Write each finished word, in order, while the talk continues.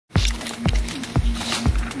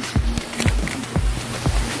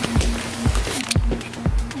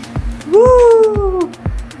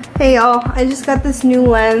Hey y'all, I just got this new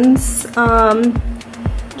lens. Trying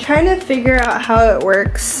to figure out how it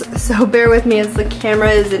works, so bear with me as the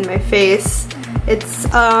camera is in my face. It's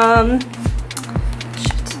I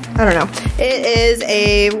don't know. It is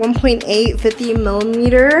a 1.8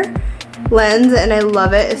 50mm lens and I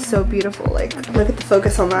love it. It's so beautiful. Like, look at the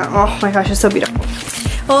focus on that. Oh my gosh, it's so beautiful.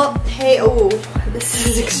 Well, hey, oh, this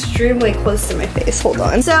is extremely close to my face. Hold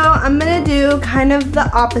on. So I'm gonna do kind of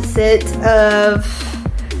the opposite of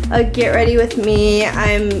a get ready with me.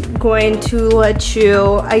 I'm going to let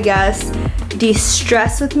you, I guess,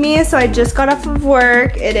 de-stress with me. So I just got off of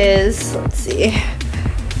work. It is, let's see.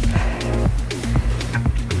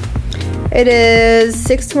 It is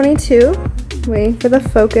 6:22. Waiting for the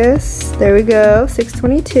focus. There we go,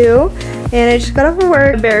 6:22. And I just got off of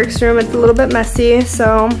work. Barracks room, it's a little bit messy,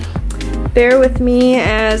 so bear with me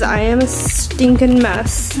as I am a stinking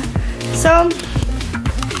mess. So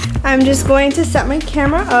I'm just going to set my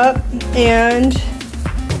camera up and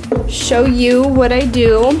show you what I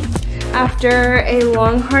do after a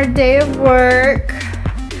long, hard day of work.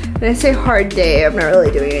 When I say hard day, I'm not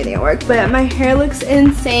really doing anything at work, but my hair looks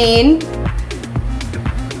insane.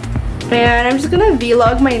 And I'm just gonna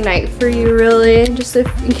vlog my night for you, really, just in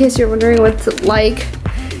case you're wondering what's it like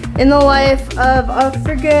in the life of a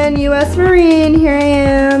friggin' US Marine. Here I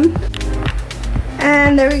am.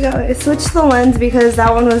 And there we go. I switched the lens because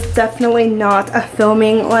that one was definitely not a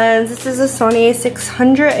filming lens. This is a Sony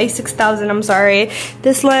a6000, I'm sorry.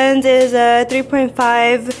 This lens is a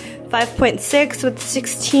 3.5 5.6 with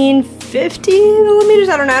 1650mm.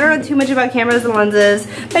 I don't know too much about cameras and lenses.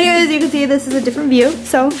 But anyways, you can see this is a different view.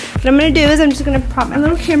 So what I'm gonna do is I'm just gonna prop my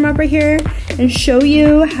little camera up right here and show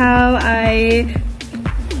you how I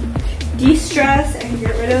de-stress and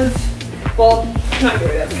get rid of, well, not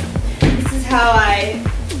get rid of. This is how I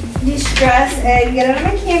de-stress and get out of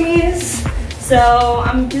my camis. So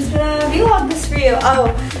I'm just gonna vlog this for you.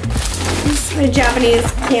 Oh, this is my Japanese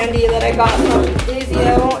candy that I got from days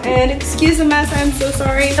ago. And excuse the mess, I'm so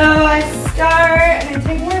sorry. So I start and I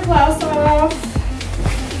take my blouse off.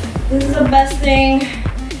 This is the best thing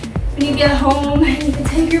when you get home and you can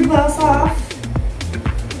take your blouse off.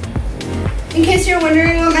 In case you're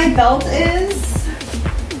wondering what my belt is,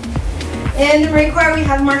 in the Marine Corps we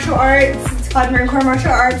have martial arts. It's called Marine Corps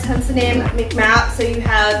Martial Arts, hence the name McMap. So you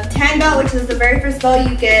have tan belt, which is the very first belt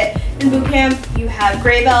you get in boot camp. You have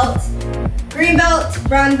gray belt, green belt,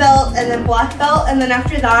 brown belt, and then black belt. And then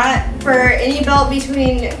after that, for any belt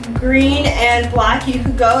between green and black, you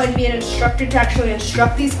could go and be an instructor to actually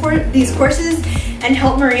instruct these courses and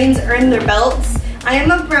help Marines earn their belts. I am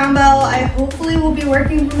a brown belt. I hopefully will be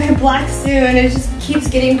working for my black soon. It just keeps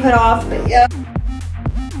getting put off, but yeah.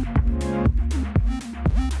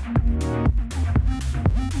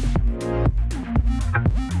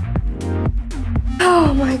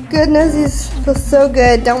 Oh my goodness, these feel so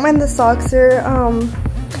good. Don't mind the socks here.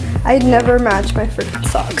 I'd never match my freaking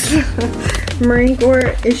socks. Marine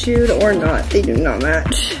Corps issued or not, they do not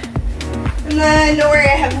match. And then don't worry,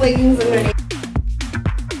 I have leggings underneath.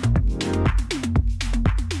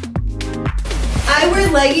 I wear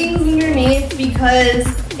leggings underneath because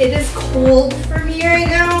it is cold for me right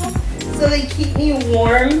now, so they keep me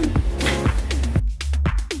warm.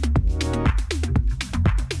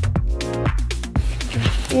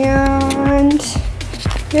 And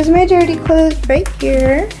here's my dirty clothes right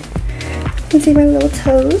here. You can see my little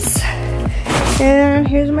toes. And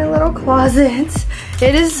here's my little closet.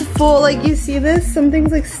 It is full, like you see this?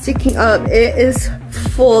 Something's like sticking up. It is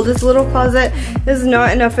full. This little closet is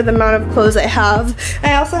not enough for the amount of clothes I have.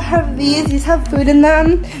 I also have these have food in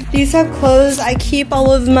them. These have clothes. I keep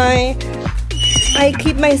my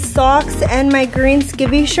socks and my green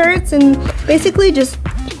skivvy shirts and basically just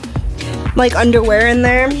like underwear in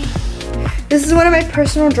there. This is one of my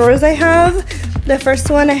personal drawers I have. The first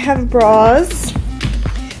one I have bras.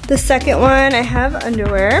 The second one I have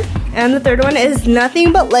underwear. And the third one is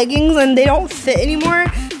nothing but leggings and they don't fit anymore.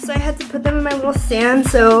 So I had to put them in my little stand.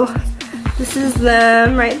 So this is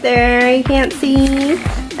them right there. You can't see.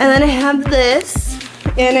 And then I have this.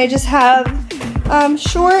 And I just have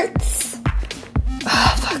shorts.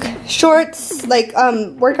 Oh, fuck. Shorts, like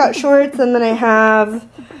workout shorts. And then I have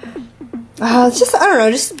it's just, I don't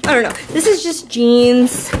know. This is just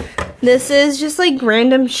jeans. This is just like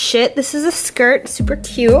random shit. This is a skirt, super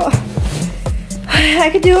cute. I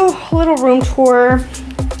could do a little room tour,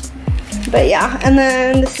 but yeah. And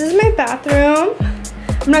then this is my bathroom.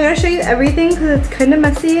 I'm not gonna show you everything because it's kind of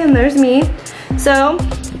messy, and there's me. So,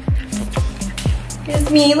 here's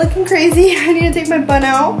me looking crazy. I need to take my bun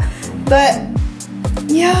out, but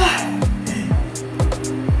yeah.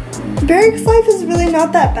 Barracks life is really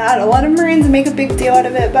not that bad. A lot of Marines make a big deal out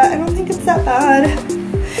of it, but I don't think it's that bad.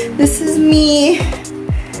 This is me.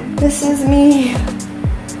 This is me.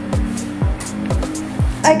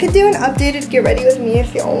 I could do an updated get ready with me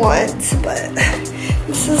if y'all want, but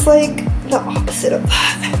this is like the opposite of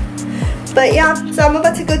that. But yeah, so I'm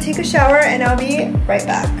about to go take a shower and I'll be right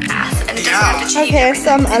back. And it doesn't have to change. Okay,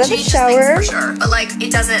 so I'm out of the shower. For sure, but like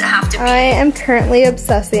it doesn't have to be. I am currently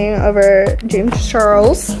obsessing over James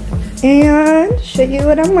Charles and show you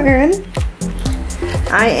what I'm wearing.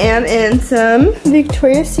 I am in some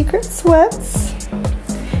Victoria's Secret sweats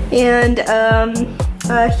and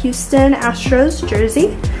a Houston Astros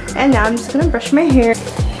jersey, and now I'm just gonna brush my hair.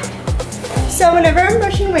 So whenever I'm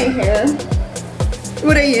brushing my hair,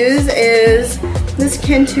 what I use is this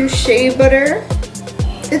Cantu Shea Butter.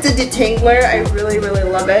 It's a detangler. I really, really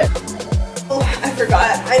love it. Oh, I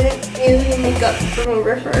forgot. I didn't use the makeup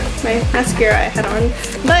remover for my mascara I had on.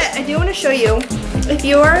 But I do want to show you, if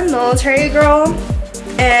you are a military girl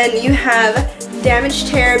and you have damaged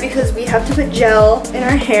hair because we have to put gel in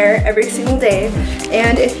our hair every single day,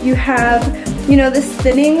 and if you have, you know, this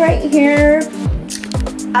thinning right here,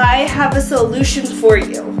 I have a solution for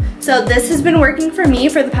you. So this has been working for me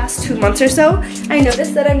for the past 2 months or so. I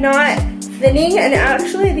noticed that I'm not thinning, and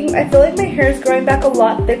actually I feel like my hair is growing back a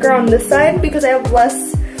lot thicker on this side because I have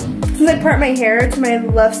less, since I part my hair to my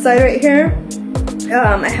left side right here,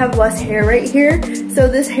 I have less hair right here. So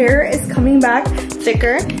this hair is coming back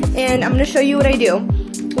thicker, and I'm gonna show you what I do.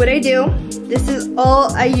 What I do, this is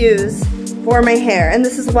all I use for my hair, and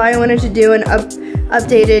this is why I wanted to do an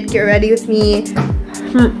updated get ready with me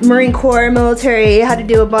Marine Corps military how to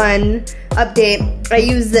do a bun update. I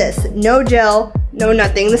use this, no gel, no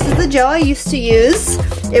nothing. This is the gel I used to use.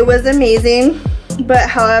 It was amazing, but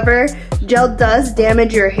however, gel does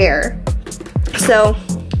damage your hair. So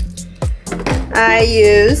I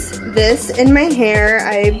use this in my hair.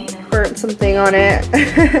 I burnt something on it.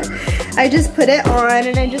 I just put it on,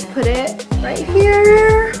 and I just put it right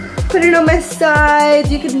here. Put it on my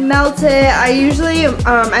sides. You can melt it. I usually,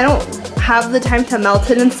 I don't have the time to melt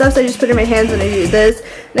it and stuff, so I just put it in my hands and I do this.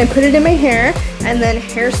 And I put it in my hair, and then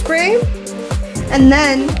hairspray. And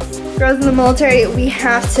then, girls in the military, we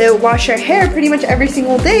have to wash our hair pretty much every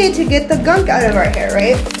single day to get the gunk out of our hair,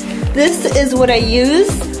 right? This is what I use.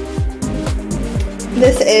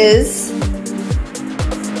 This is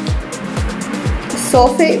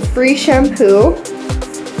sulfate-free shampoo.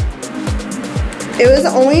 It was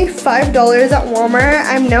only $5 at Walmart.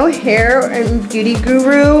 I'm no hair and beauty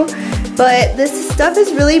guru, but this stuff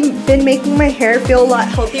has really been making my hair feel a lot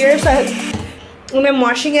healthier. So when I'm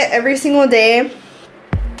washing it every single day,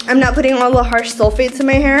 I'm not putting all the harsh sulfates in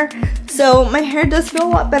my hair. So my hair does feel a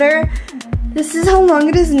lot better. This is how long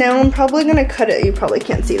it is now. I'm probably gonna cut it. You probably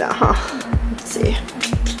can't see that, huh? Let's see.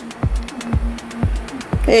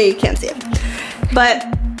 Hey, you can't see it. But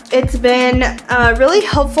it's been really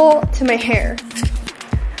helpful to my hair.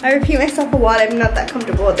 I repeat myself a lot. I'm not that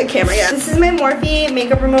comfortable with the camera yet. This is my Morphe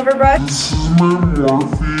makeup remover brush.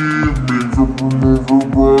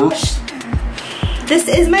 This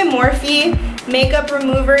is my Morphe makeup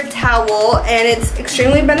remover towel, and it's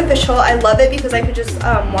extremely beneficial. I love it because I could just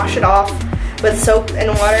wash it off with soap and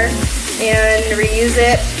water and reuse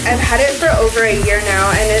it. I've had it for over a year now,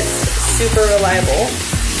 and it's super reliable.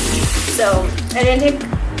 So,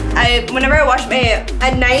 and whenever I wash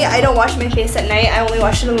at night, I don't wash my face at night. I only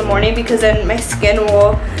wash it in the morning because then my skin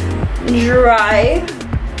will dry.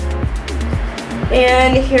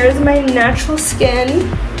 And here's my natural skin.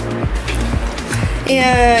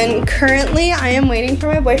 And currently I am waiting for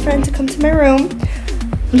my boyfriend to come to my room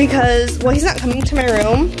because, well, he's not coming to my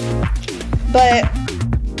room, but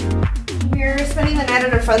we're spending the night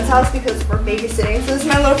at a friend's house because we're babysitting. So this is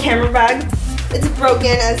my little camera bag. It's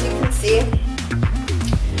broken, as you can see.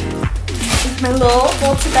 My little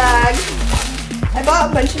Ulta bag. I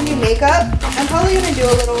bought a bunch of new makeup. I'm probably gonna do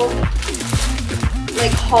a little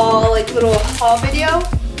like haul, little haul video,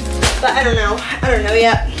 but I don't know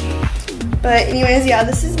yet. But anyways, yeah,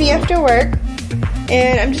 this is me after work,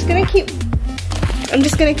 and I'm just gonna keep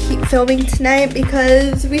filming tonight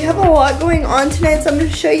because we have a lot going on tonight. So I'm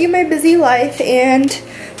gonna show you my busy life, and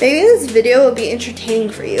maybe this video will be entertaining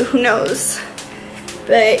for you. Who knows?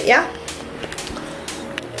 But yeah.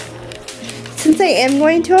 Since I am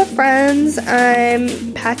going to a friend's,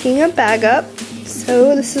 I'm packing a bag up.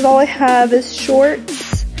 So this is all I have is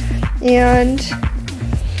shorts and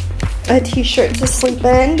a t-shirt to sleep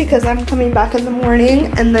in because I'm coming back in the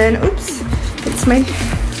morning. And then, oops, it's my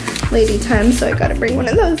lady time, so I gotta bring one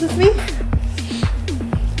of those with me.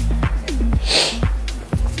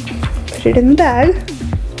 Put it in the bag.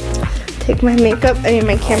 take my makeup,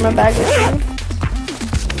 my camera bag with me.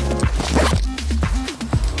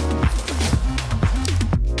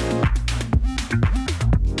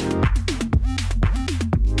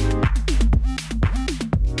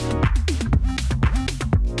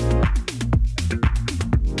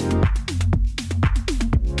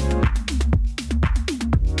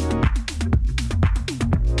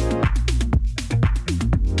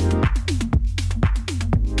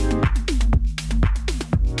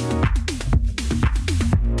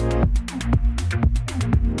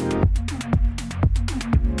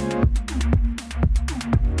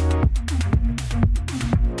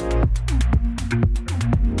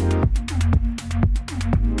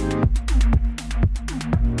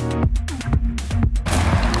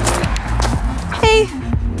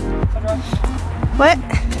 What?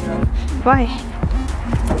 Why?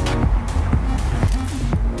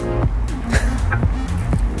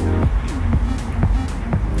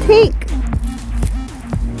 Take.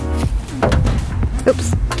 Oops.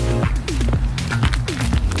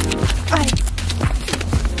 Ay.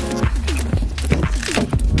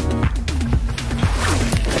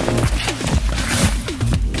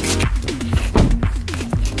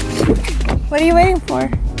 What are you waiting for? I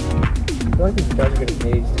feel like these guys are getting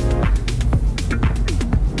hazed.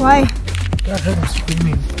 Why? I heard them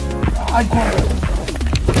screaming.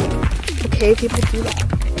 Okay, people do that.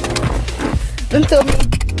 Then film me.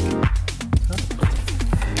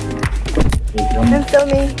 Then film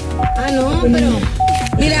me. Ah, no, pero...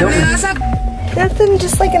 Mira, me vas a... Nothing,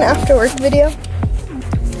 just like an after work video.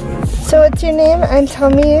 So what's your name? And tell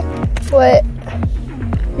me what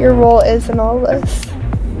your role is in all this.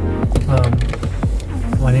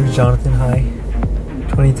 My name is Jonathan. Hi.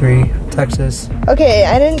 23, Texas. Okay,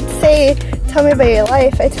 I didn't say tell me about your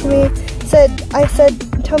life. I said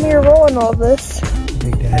tell me your role in all this.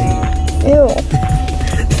 Big Daddy. Ew.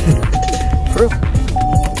 For real?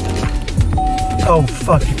 Oh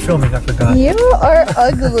fuck, you're filming, I forgot. You are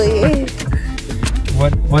ugly.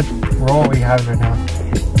 What role are we having right now?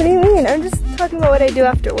 What do you mean? I'm just talking about what I do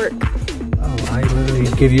after work. Oh, I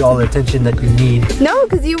literally give you all the attention that you need. No,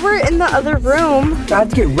 because you were in the other room. I have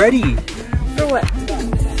to get ready. For what?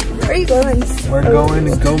 Where are you going? We're going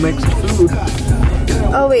to go make some food.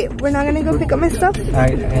 Oh wait, we're not gonna go pick up my stuff?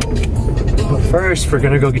 But first, we're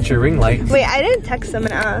gonna go get your ring light. Wait, I didn't text them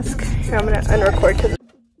and ask. Here, I'm gonna unrecord because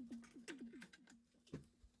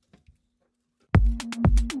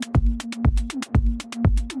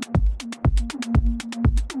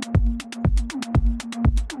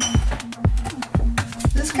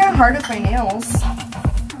this is kind of hard with my nails.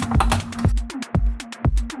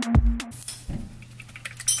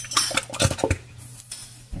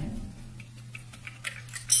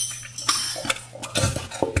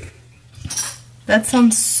 That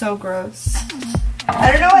sounds so gross.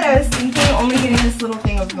 I don't know what I was thinking, only getting this little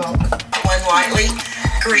thing of milk. One lightly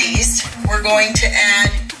greased. We're going to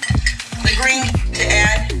add the green to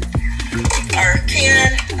add our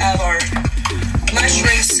can of our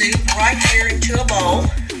mushroom soup right here into a bowl.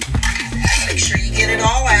 Make sure you get it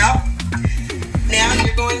all out. Now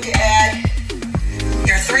you're going to add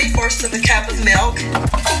your 3/4 of a cup of milk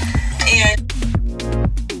and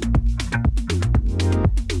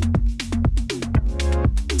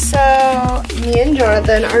So, me and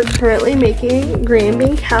Jonathan are currently making green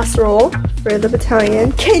bean casserole for the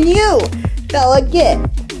battalion. Can you, Bella, get?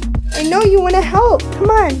 I know you want to help. Come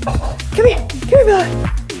on. Come here. Come here, Bella.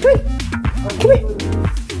 Come on. Come here.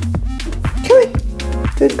 Come on.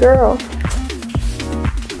 Good girl.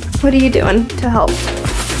 What are you doing to help?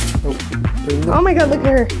 Oh my god, look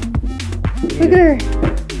at her. Look at her.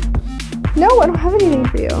 No, I don't have anything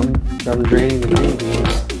for you. I'm draining the green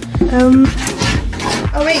beans.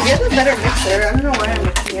 Oh wait, you're the better mixer. I don't know why I'm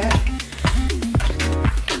mixing it.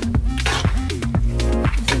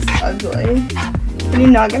 This is ugly. Can you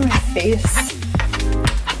not get my face?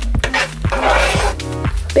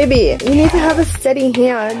 Baby, you need to have a steady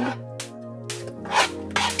hand.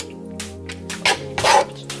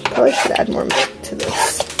 Probably should add more milk to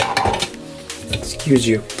this. Excuse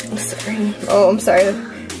you. I'm sorry. Oh, I'm sorry.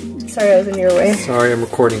 Sorry I was in your way. Sorry, I'm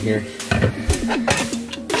recording here.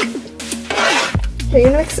 Are you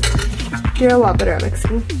gonna mix it? You're a lot better at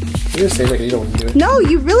mixing. You're just saying like you don't want to do it. No,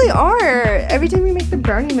 you really are. Every time you make the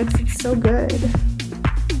brownie mix, it's so good.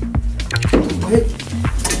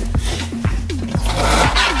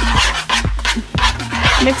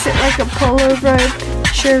 Mix it like a polo red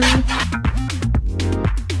cherry.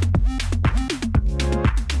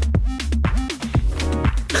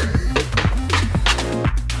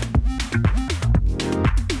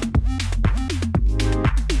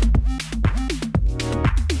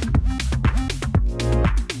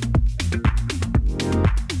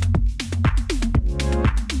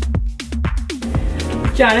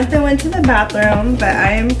 Jonathan went to the bathroom, but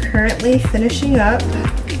I am currently finishing up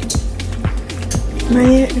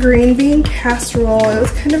my green bean casserole. It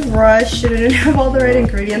was kind of rushed. It didn't have all the right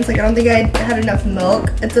ingredients. Like, I don't think I had enough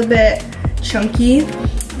milk. It's a bit chunky,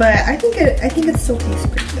 but I think it still tastes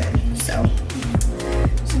pretty good. So,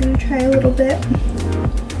 just gonna try a little bit.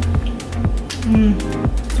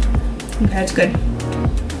 Okay, it's good.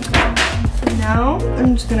 So now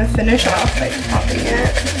I'm just gonna finish off by popping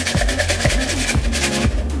it.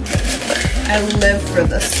 I live for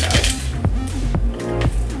this stuff.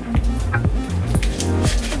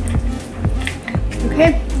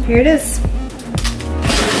 Okay, here it is.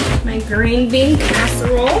 My green bean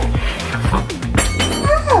casserole.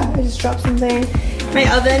 I just dropped something. My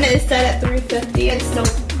oven is set at 350. It's still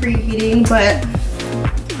preheating, but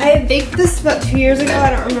I baked this about 2 years ago. I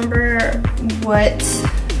don't remember what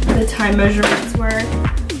the time measurements were.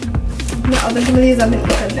 The oven, some of these I've been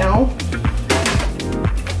open now.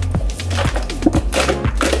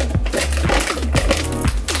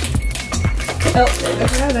 Oh,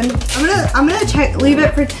 there's my oven. I'm gonna check, leave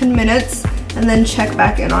it for 10 minutes and then check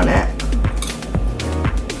back in on it.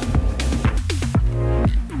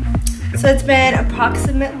 So it's been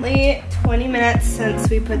approximately 20 minutes since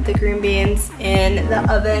we put the green beans in the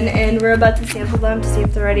oven, and we're about to sample them to see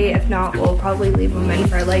if they're ready. If not, we'll probably leave them in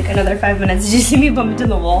for like another 5 minutes. Did you see me bump into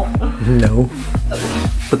the wall? No. Okay.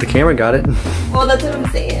 But the camera got it. Well, that's what I'm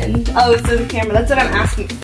saying. Oh, so the camera, that's what I'm asking.